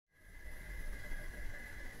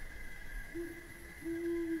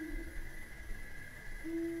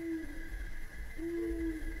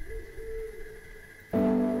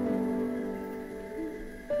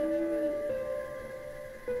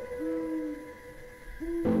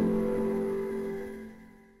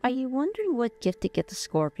you wondering what gift to get the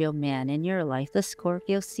Scorpio man in your life this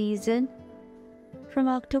Scorpio season? From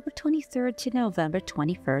October 23rd to November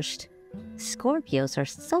 21st, Scorpios are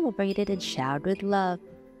celebrated and showered with love,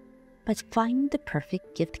 but finding the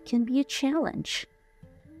perfect gift can be a challenge.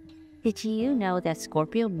 Did you know that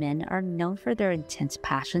Scorpio men are known for their intense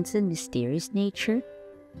passions and mysterious nature?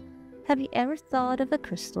 Have you ever thought of a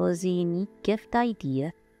crystal as a unique gift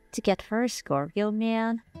idea to get for a Scorpio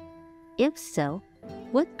man? If so,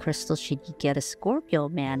 what crystal should you get a Scorpio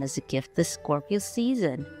man as a gift this Scorpio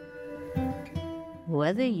season?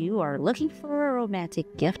 Whether you are looking for a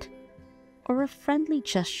romantic gift or a friendly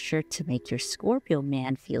gesture to make your Scorpio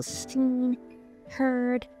man feel seen,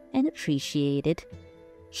 heard, and appreciated,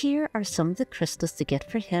 here are some of the crystals to get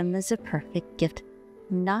for him as a perfect gift,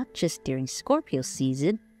 not just during Scorpio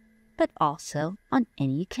season, but also on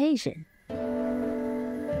any occasion.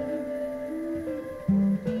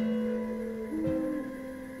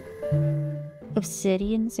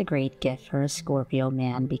 Obsidian is a great gift for a Scorpio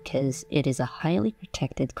man because it is a highly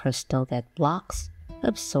protected crystal that blocks,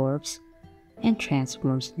 absorbs, and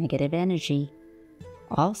transforms negative energy.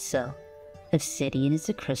 Also, obsidian is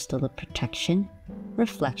a crystal of protection,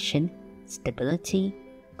 reflection, stability,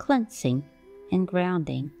 cleansing, and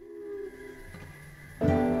grounding.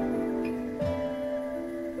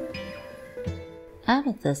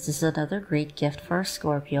 Amethyst is another great gift for a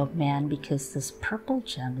Scorpio man because this purple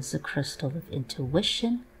gem is a crystal of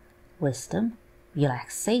intuition, wisdom,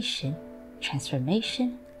 relaxation,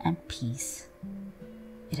 transformation, and peace.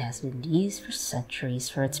 It has been used for centuries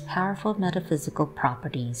for its powerful metaphysical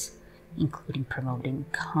properties, including promoting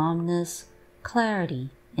calmness, clarity,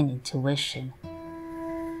 and intuition.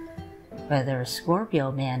 Whether a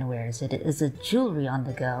Scorpio man wears it as a jewelry on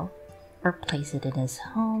the go, or places it in his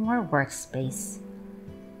home or workspace,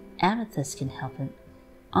 amethyst can help him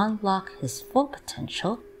unlock his full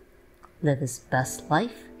potential, live his best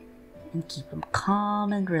life, and keep him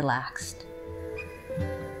calm and relaxed.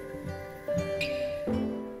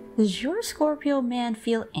 Does your Scorpio man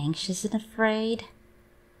feel anxious and afraid?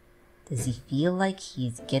 Does he feel like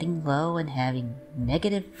he's getting low and having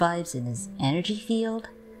negative vibes in his energy field?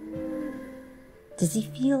 Does he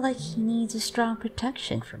feel like he needs a strong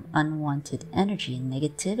protection from unwanted energy and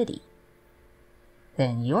negativity?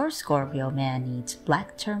 Then your Scorpio man needs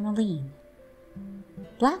black tourmaline.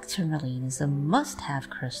 Black tourmaline is a must-have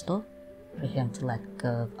crystal for him to let go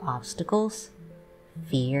of obstacles,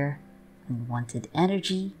 fear, unwanted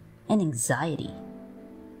energy, and anxiety.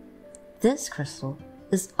 This crystal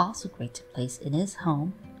is also great to place in his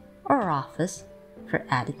home or office for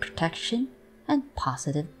added protection and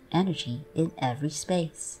positive energy in every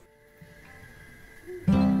space.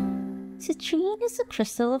 Citrine is a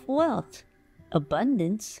crystal of wealth,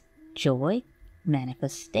 abundance, joy,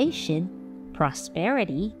 manifestation,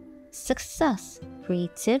 prosperity, success,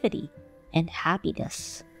 creativity, and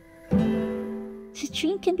happiness.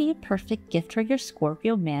 Citrine can be a perfect gift for your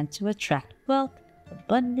Scorpio man to attract wealth,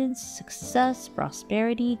 abundance, success,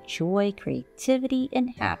 prosperity, joy, creativity, and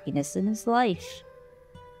happiness in his life.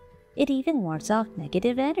 It even wards off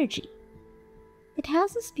negative energy. It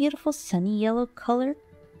has this beautiful sunny yellow color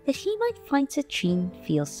that he might find citrine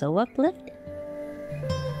feel so uplifting.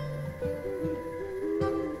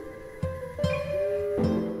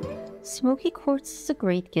 Smoky quartz is a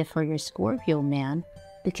great gift for your Scorpio man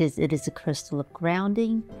because it is a crystal of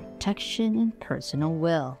grounding, protection, and personal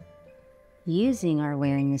will. Using or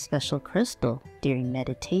wearing a special crystal during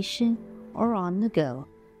meditation or on the go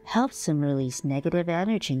helps him release negative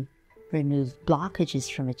energy, remove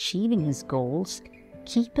blockages from achieving his goals,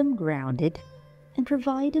 keep him grounded, and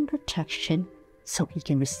provide him protection so he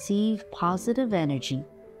can receive positive energy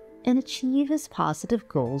and achieve his positive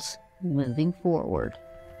goals moving forward.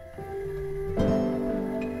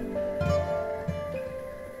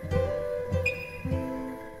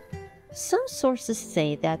 Some sources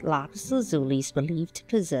say that lapis lazuli is believed to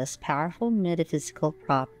possess powerful metaphysical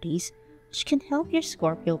properties which can help your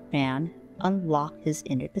Scorpio man unlock his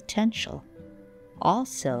inner potential.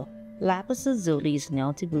 Also, lapis lazuli is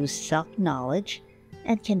known to boost self-knowledge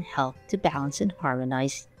and can help to balance and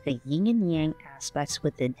harmonize the yin and yang aspects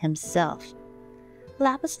within himself.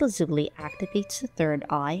 Lapis lazuli activates the third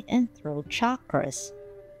eye and throat chakras,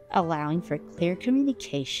 allowing for clear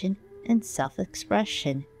communication and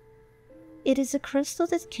self-expression. It is a crystal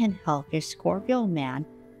that can help your Scorpio man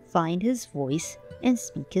find his voice and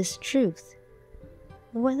speak his truth.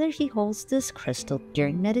 Whether he holds this crystal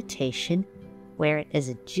during meditation, wear it as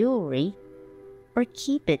a jewelry, or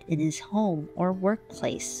keep it in his home or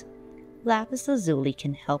workplace, lapis lazuli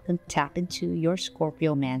can help him tap into your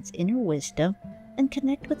Scorpio man's inner wisdom and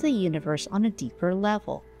connect with the universe on a deeper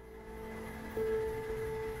level.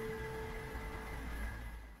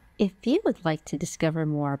 If you would like to discover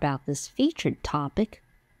more about this featured topic,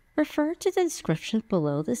 refer to the description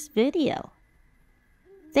below this video.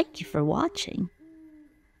 Thank you for watching.